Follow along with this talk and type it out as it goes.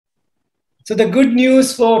So the good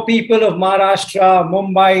news for people of Maharashtra,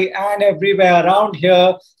 Mumbai, and everywhere around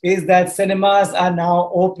here is that cinemas are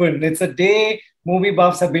now open. It's a day movie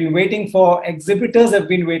buffs have been waiting for, exhibitors have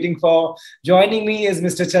been waiting for. Joining me is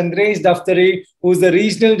Mr. Chandresh Daftary, who's the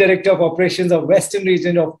Regional Director of Operations of Western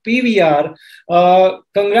Region of PVR.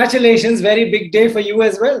 Congratulations, very big day for you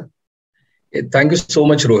as well. Thank you so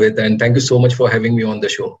much, Rohit, and thank you so much for having me on the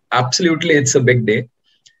show. Absolutely, it's a big day.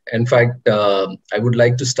 In fact, I would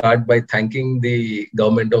like to start by thanking the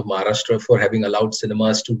government of Maharashtra for having allowed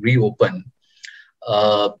cinemas to reopen.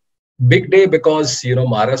 Big day because,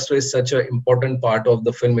 Maharashtra is such an important part of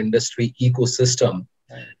the film industry ecosystem.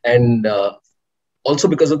 And also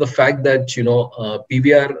because of the fact that,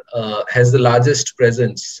 PVR has the largest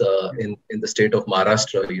presence in the state of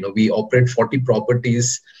Maharashtra. We operate 40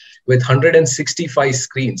 properties with 165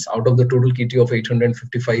 screens out of the total kitty of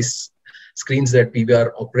 855 screens that PVR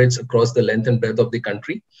operates across the length and breadth of the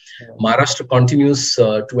country. Maharashtra continues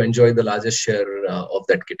to enjoy the largest share of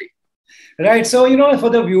that kitty. Right. So, for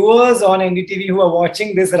the viewers on NDTV who are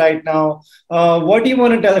watching this right now, what do you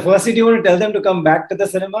want to tell? Firstly, do you want to tell them to come back to the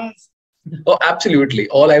cinemas? Oh, absolutely.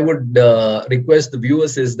 All I would request the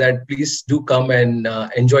viewers is that please do come and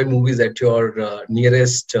enjoy movies at your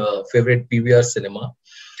nearest favorite PVR cinema.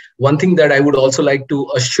 One thing that I would also like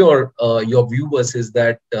to assure your viewers is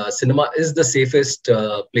that cinema is the safest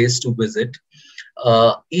place to visit.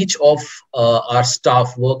 Each of our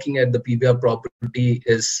staff working at the PVR property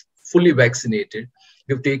is fully vaccinated.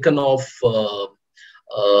 We've taken all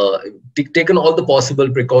the possible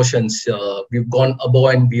precautions. We've gone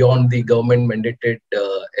above and beyond the government mandated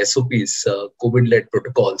SOPs, COVID-led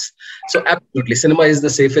protocols. So absolutely, cinema is the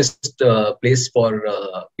safest place for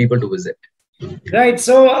people to visit. Right.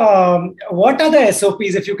 So, what are the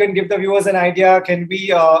SOPs? If you can give the viewers an idea, can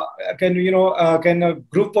a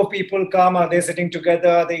group of people come? Are they sitting together?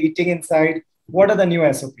 Are they eating inside? What are the new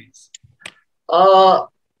SOPs?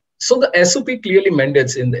 So the SOP clearly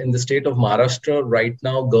mandates in the state of Maharashtra right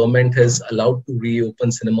now, government has allowed to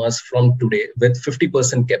reopen cinemas from today with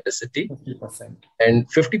 50% capacity. 50%. And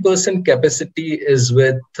 50% capacity is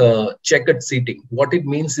with checkered seating. What it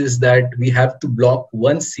means is that we have to block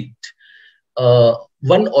one seat.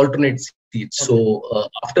 One alternate seat. So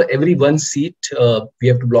after every one seat, we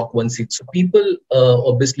have to block one seat. So people,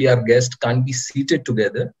 obviously our guests can't be seated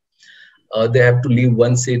together. They have to leave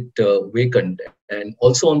one seat vacant. And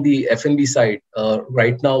also on the F&B side,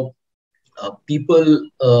 right now,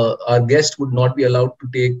 our guests would not be allowed to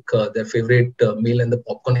take their favorite meal and the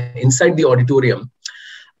popcorn inside the auditorium.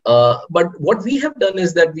 But what we have done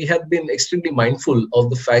is that we have been extremely mindful of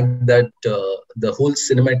the fact that the whole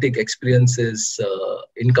cinematic experience is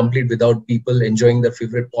incomplete without people enjoying their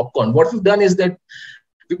favorite popcorn. What we've done is that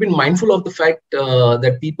we've been mindful of the fact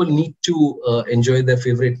that people need to enjoy their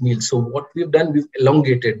favorite meal. So what we've done, we've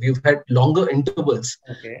elongated. We've had longer intervals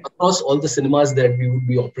across all the cinemas that we would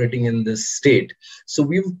be operating in this state. So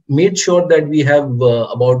we've made sure that we have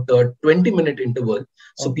about a 20-minute interval.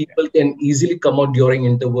 So people can easily come out during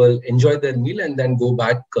interval, enjoy their meal, and then go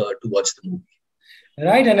back to watch the movie.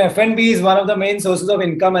 Right, and F&B is one of the main sources of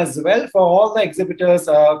income as well for all the exhibitors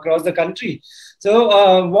across the country.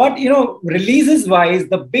 So releases-wise,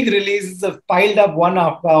 the big releases have piled up one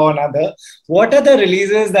after another. What are the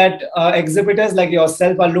releases that exhibitors like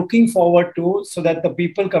yourself are looking forward to so that the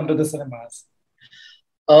people come to the cinemas?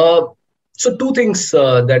 So two things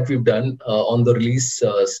that we've done on the release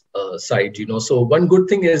side, So one good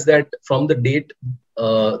thing is that from the date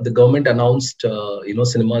the government announced,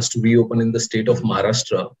 cinemas to reopen in the state of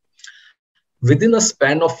Maharashtra, within a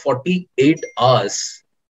span of 48 hours,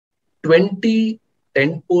 20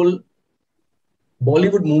 tentpole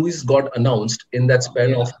Bollywood movies got announced in that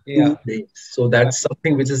span of 2 days. So that's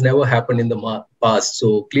something which has never happened in the past.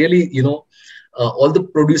 So clearly, all the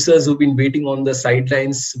producers who've been waiting on the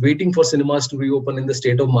sidelines, waiting for cinemas to reopen in the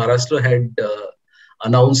state of Maharashtra had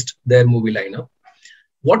announced their movie lineup.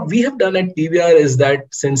 What we have done at PVR is that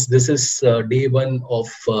since this is day one of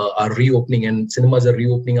our reopening and cinemas are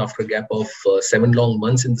reopening after a gap of 7 long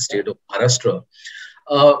months in the state of Maharashtra,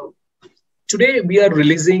 today we are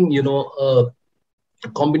releasing, a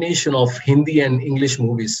combination of Hindi and English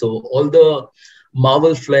movies. So all the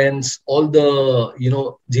Marvel fans, all the,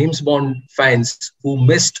 James Bond fans who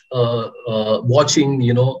missed watching,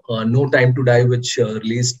 No Time to Die, which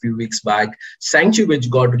released few weeks back, Sanctuary, which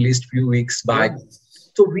got released few weeks back.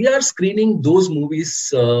 So we are screening those movies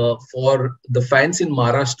for the fans in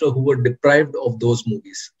Maharashtra who were deprived of those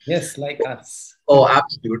movies. Yes, like us. Oh,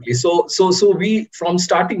 absolutely. So we from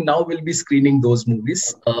starting now will be screening those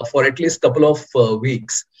movies for at least a couple of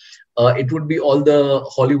weeks. it would be all the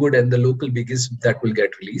Hollywood and the local biggies that will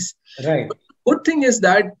get released. Right. Good thing is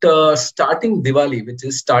that starting Diwali, which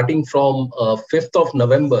is starting from 5th of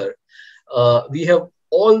November, we have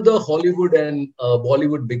all the Hollywood and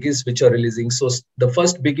Bollywood biggies which are releasing. So the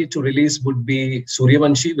first biggie to release would be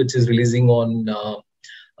Suryavanshi, which is releasing on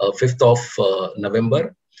 5th of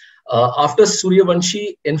November. After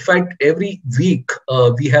Suryavanshi, in fact, every week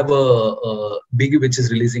we have a biggie which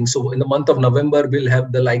is releasing. So in the month of November, we'll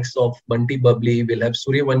have the likes of Bunty Bubbly, we'll have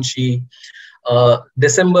Suryavanshi.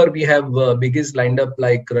 December, we have biggies lined up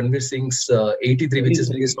like Ranveer Singh's 83, which is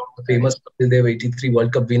based on the famous Kapil Dev 83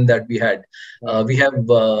 World Cup win that we had. We have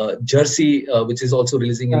Jersey, which is also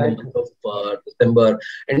releasing in the month of December.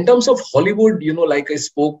 In terms of Hollywood, like I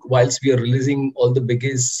spoke, whilst we are releasing all the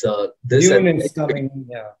biggies, this Dune is coming,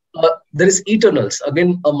 there is Eternals,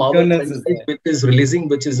 again a Marvel franchise which is releasing,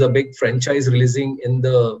 which is a big franchise releasing in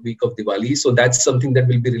the week of Diwali. So that's something that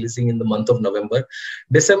will be releasing in the month of November.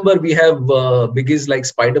 December, we have biggies like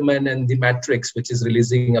Spider-Man and The Matrix, which is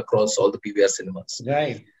releasing across all the PVR cinemas.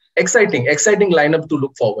 Right. Exciting lineup to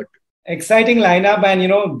look forward to. Exciting lineup,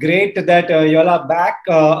 and great that you all are back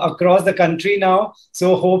across the country now.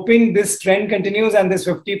 So hoping this trend continues and this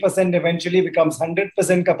 50% eventually becomes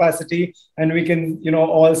 100% capacity, and we can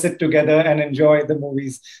all sit together and enjoy the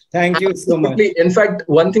movies. Thank you so much. In fact,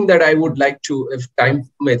 one thing that I would like to, if time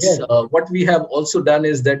permits, what we have also done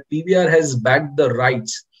is that PVR has backed the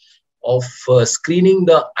rights of screening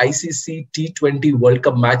the ICC T20 World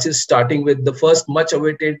Cup matches, starting with the first much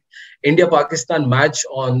awaited India-Pakistan match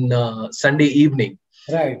on Sunday evening.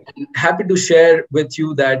 Right. And happy to share with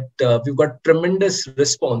you that we've got tremendous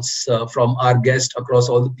response from our guests across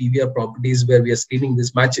all the PVR properties where we are screening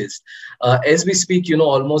these matches. As we speak,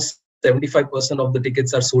 almost 75% of the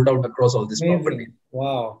tickets are sold out across all these properties.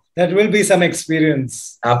 Wow. That will be some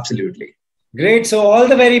experience. Absolutely. Great. So all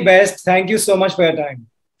the very best. Thank you so much for your time.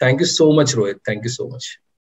 Thank you so much, Rohit. Thank you so much.